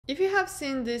If you have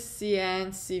seen this CN,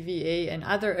 CVA, and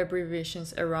other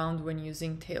abbreviations around when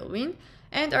using Tailwind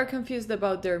and are confused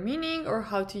about their meaning or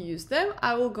how to use them,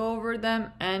 I will go over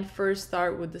them and first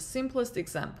start with the simplest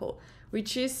example,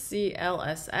 which is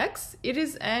clsx. It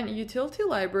is an utility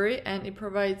library and it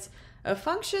provides a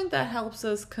function that helps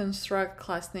us construct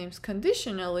class names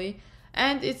conditionally,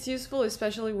 and it's useful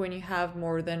especially when you have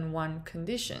more than one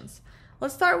conditions.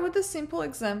 Let's start with a simple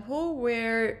example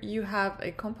where you have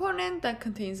a component that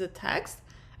contains a text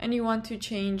and you want to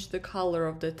change the color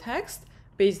of the text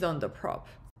based on the prop.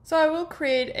 So I will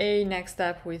create a next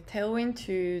step with Tailwind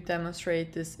to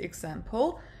demonstrate this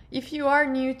example. If you are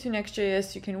new to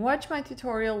Next.js, you can watch my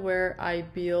tutorial where I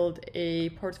build a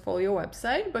portfolio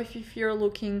website, but if you're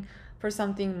looking for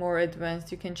something more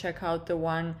advanced, you can check out the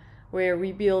one where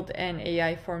we build an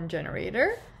AI form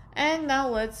generator. And now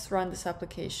let's run this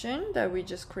application that we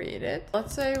just created.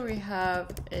 Let's say we have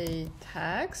a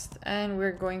text and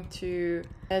we're going to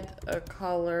add a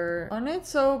color on it.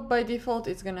 So by default,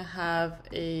 it's gonna have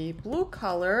a blue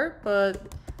color,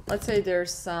 but let's say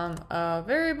there's some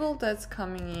variable that's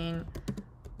coming in.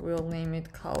 We'll name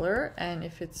it color. And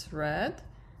if it's red,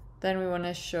 then we want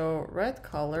to show red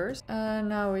colors.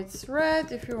 Now it's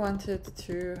red if you wanted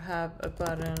to have a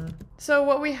button. So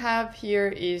what we have here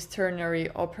is ternary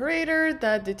operator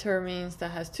that determines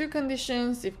that has two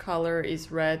conditions. If color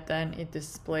is red, then it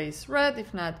displays red,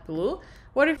 if not blue.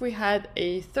 What if we had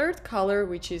a third color,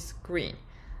 which is green?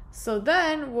 So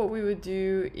then what we would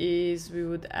do is we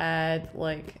would add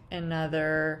like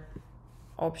another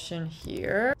option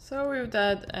here. So we would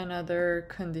add another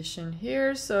condition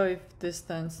here. So if this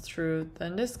stands true,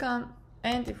 then this comes.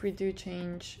 And if we do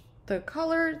change the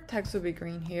color, text will be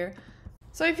green here.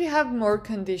 So if you have more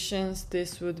conditions,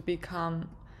 this would become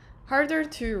harder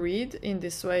to read. In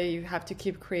this way, you have to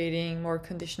keep creating more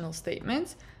conditional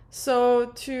statements. So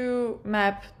to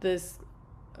map this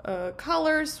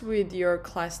colors with your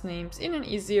class names in an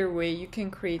easier way, you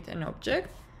can create an object.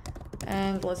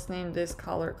 And let's name this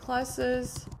color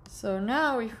classes. So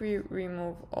now if we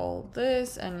remove all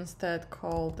this and instead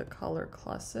call the color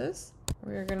classes,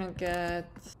 we're gonna get,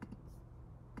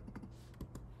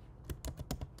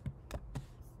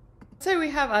 say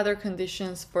we have other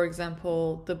conditions, for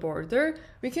example, the border.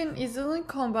 We can easily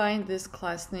combine these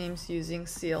class names using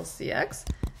clsx.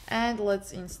 And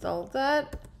let's install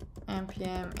that,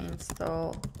 npm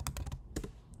install.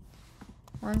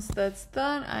 Once that's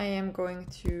done, I am going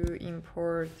to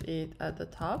import it at the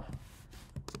top.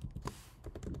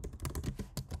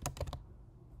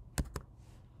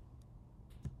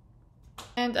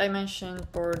 And I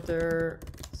mentioned border,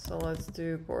 so let's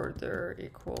do border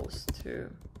equals to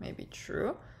maybe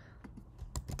true.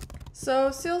 So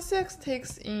clsx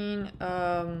takes in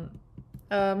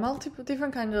multiple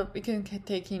different kinds of, it can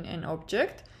take in an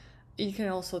object. You can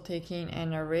also take in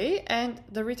an array, and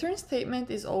the return statement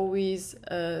is always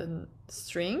a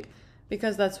string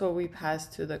because that's what we pass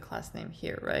to the class name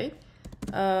here, right?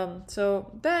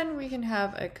 So then we can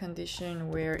have a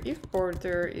condition where if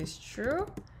border is true,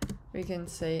 we can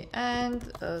say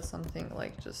and something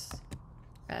like just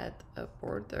add a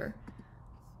border.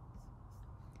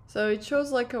 So it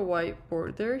shows like a white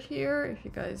border here. If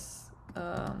you guys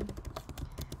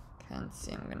can't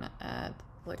see, I'm gonna add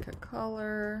like a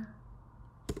color.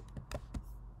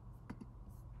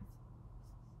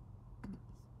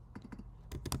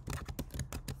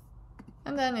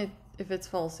 And then if it's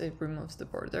false, it removes the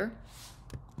border.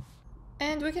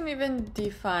 And we can even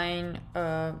define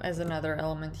as another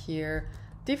element here,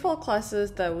 default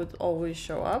classes that would always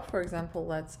show up. For example,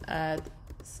 let's add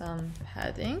some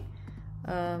padding.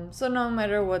 So no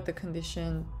matter what the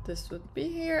condition, this would be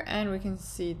here, and we can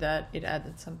see that it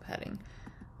added some padding.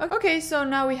 Okay, so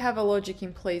now we have a logic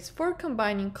in place for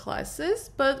combining classes,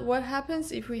 but what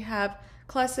happens if we have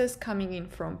classes coming in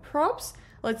from props?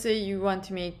 Let's say you want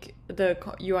to make the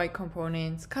UI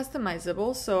components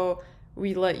customizable, so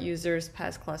we let users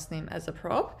pass class name as a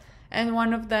prop, and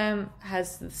one of them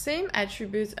has the same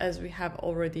attributes as we have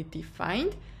already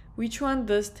defined. Which one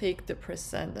does take the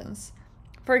precedence?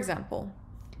 For example,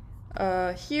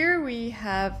 here we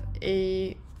have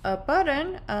a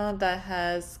button that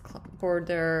has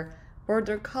border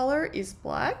color is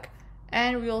black,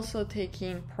 and we also take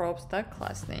in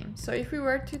props.class name. So if we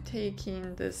were to take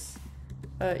in this,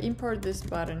 import this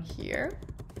button here,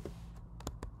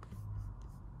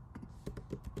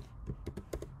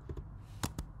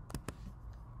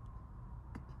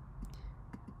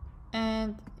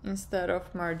 and instead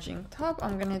of merging top,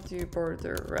 I'm gonna do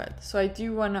border red. So I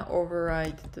do wanna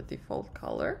override the default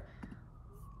color.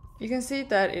 You can see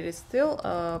that it is still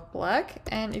black,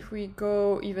 and if we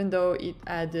go, even though it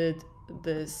added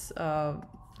this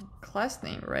class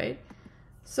name, right?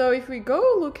 So if we go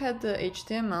look at the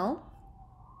HTML,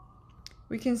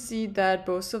 we can see that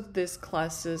both of these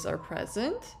classes are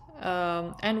present,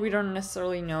 and we don't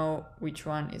necessarily know which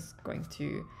one is going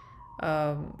to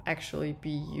actually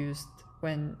be used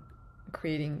when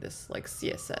creating this like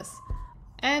CSS.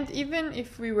 And even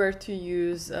if we were to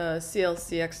use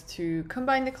clsx to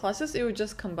combine the classes, it would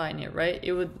just combine it, right?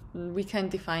 We can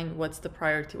define what's the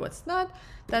priority, what's not.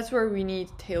 That's where we need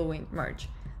Tailwind merge.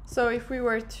 So if we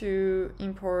were to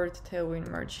import Tailwind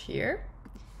merge here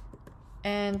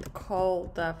and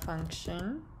call that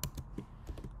function,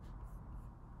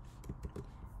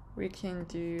 we can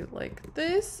do like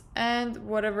this, and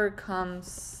whatever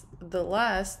comes the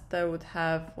last, that would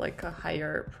have like a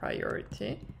higher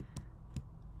priority.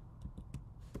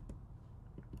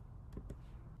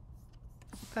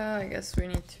 I guess we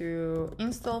need to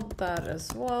install that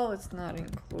as well. It's not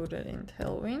included in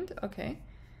Tailwind. Okay.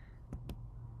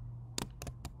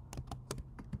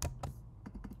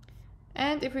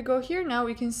 And if we go here now,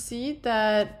 we can see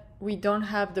that we don't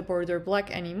have the border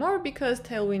black anymore because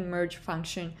Tailwind merge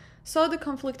function saw the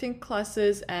conflicting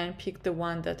classes and picked the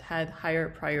one that had higher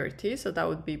priority. So that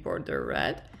would be border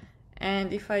red.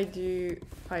 And if I do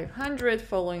 500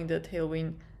 following the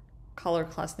Tailwind color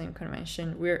class name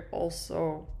convention, we're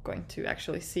also going to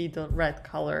actually see the red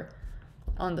color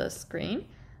on the screen.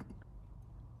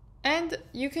 And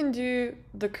you can do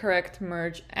the correct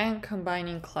merge and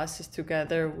combining classes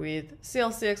together with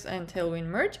clsx and Tailwind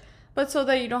merge, but so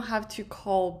that you don't have to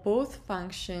call both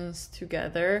functions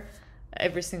together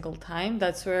every single time.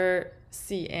 That's where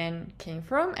cn came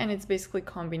from, and it's basically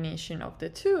combination of the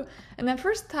two. And the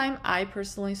first time I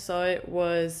personally saw it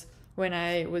was when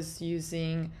I was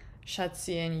using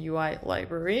shadcn UI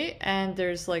library, and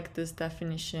there's like this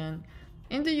definition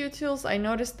in the utils. I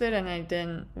noticed it and I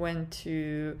then went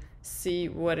to see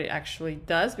what it actually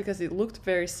does because it looked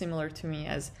very similar to me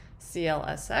as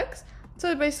clsx.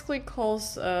 So it basically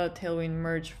calls Tailwind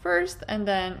merge first and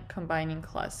then combining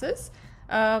classes.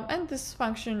 And this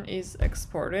function is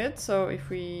exported. So if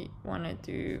we want to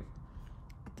do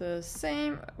the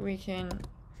same, we can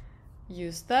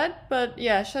use that. But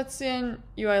yeah, shadcn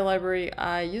UI library,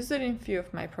 I use it in a few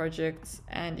of my projects,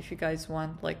 and if you guys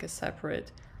want like a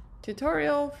separate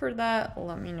tutorial for that,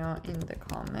 let me know in the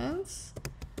comments.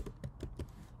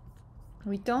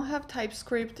 We don't have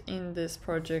TypeScript in this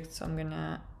project, so I'm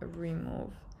gonna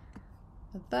remove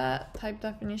that type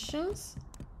definitions.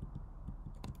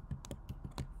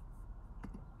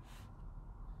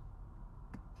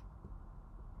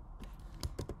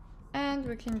 And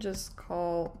we can just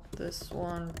call this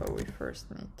one, but we first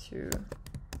need to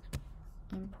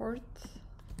import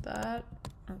that.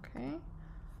 Okay.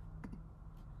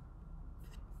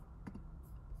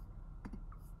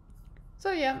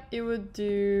 So yeah, it would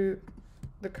do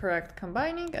the correct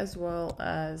combining as well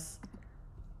as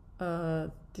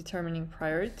determining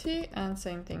priority, and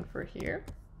same thing for here.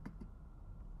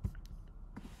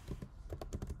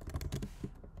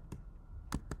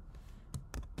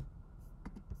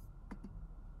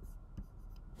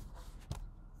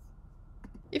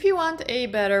 If you want a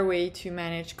better way to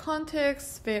manage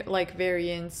context, like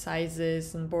variants,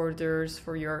 sizes, and borders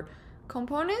for your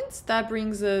components, that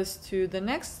brings us to the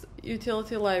next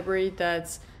utility library,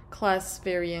 that's class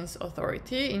variance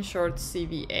authority, in short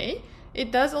CVA.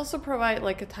 It does also provide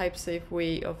like a type-safe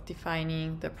way of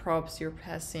defining the props you're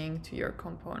passing to your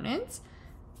components.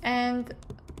 And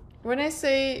when I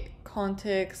say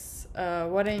context,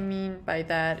 what I mean by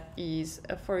that is,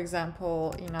 for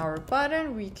example, in our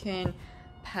button, we can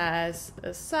pass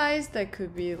a size that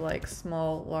could be like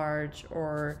small, large,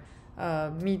 or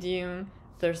medium.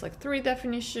 There's like 3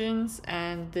 definitions,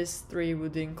 and this 3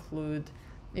 would include,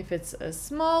 if it's a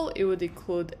small, it would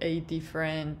include a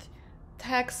different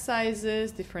text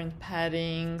sizes, different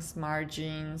paddings,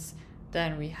 margins.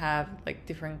 Then we have like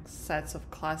different sets of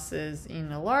classes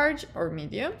in a large or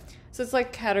medium. So it's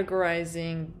like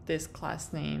categorizing these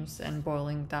class names and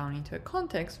boiling down into a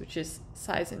context, which is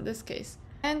size in this case.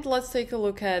 And let's take a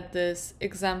look at this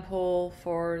example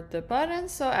for the button.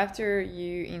 So after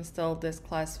you install this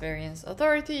class variance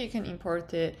authority, you can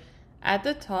import it at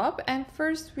the top. And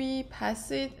first we pass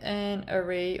it an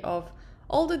array of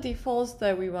all the defaults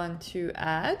that we want to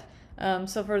add.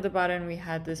 So for the button, we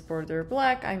had this border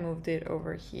black. I moved it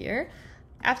over here.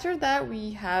 After that,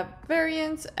 we have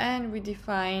variants, and we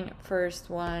define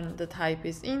first one, the type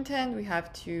is intent. We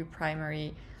have 2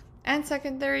 primary and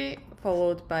secondary,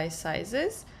 followed by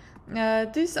sizes.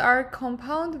 These are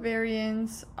compound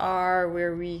variants, are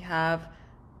where we have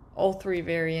all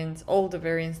the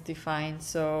variants defined.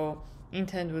 So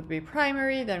intent would be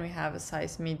primary, then we have a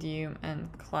size medium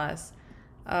and class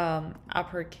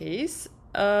uppercase.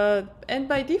 And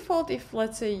by default, if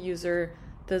let's say user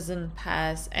doesn't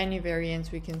pass any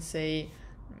variants, we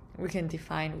can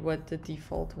define what the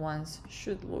default ones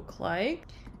should look like.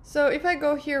 So if I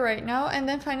go here right now, and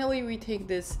then finally we take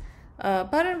this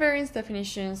button variants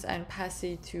definitions and pass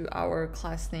it to our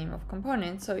class name of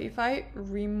component. So if I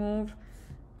remove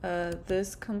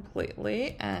this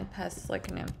completely and pass like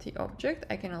an empty object,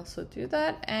 I can also do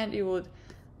that, and it would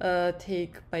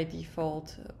take by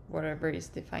default whatever is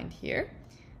defined here.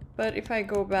 But if I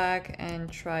go back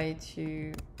and try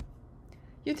to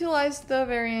utilize the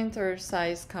variant or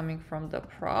size coming from the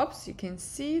props, you can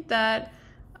see that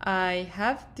I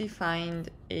have defined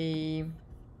a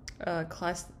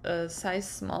class size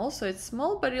small, so it's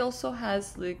small, but it also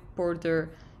has the border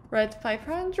red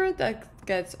 500 that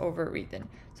gets overridden.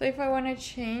 So if I want to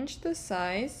change the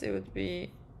size, it would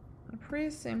be pretty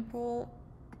simple.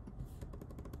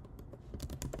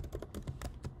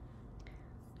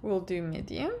 We'll do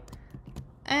medium.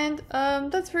 And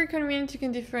that's very convenient. You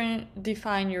can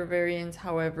define your variants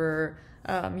however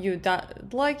you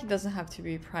like. It doesn't have to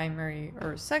be primary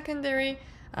or secondary.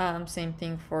 Same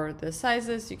thing for the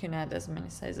sizes. You can add as many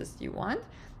sizes you want.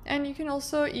 And you can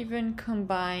also even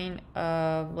combine,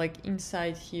 like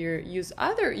inside here, use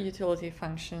other utility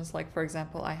functions. Like for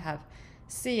example, I have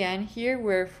cn here,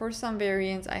 where for some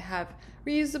variants I have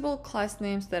reusable class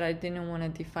names that I didn't want to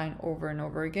define over and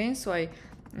over again. So I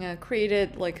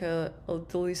created like the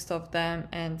list of them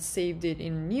and saved it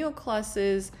in new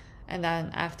classes. And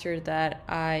then after that,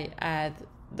 I add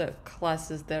the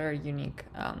classes that are unique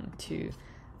to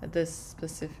this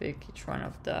specific each one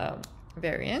of the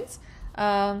variants.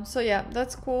 So yeah,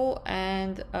 that's cool.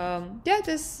 And yeah,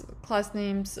 this class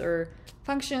names or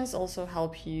functions also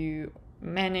help you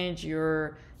manage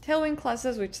your Tailwind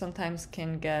classes, which sometimes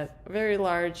can get very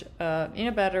large, in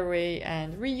a better way,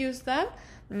 and reuse them.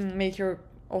 Make your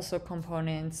also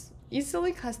components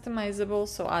easily customizable,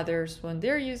 so others, when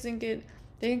they're using it,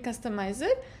 they can customize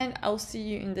it. And I'll see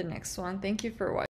you in the next one. Thank you for watching.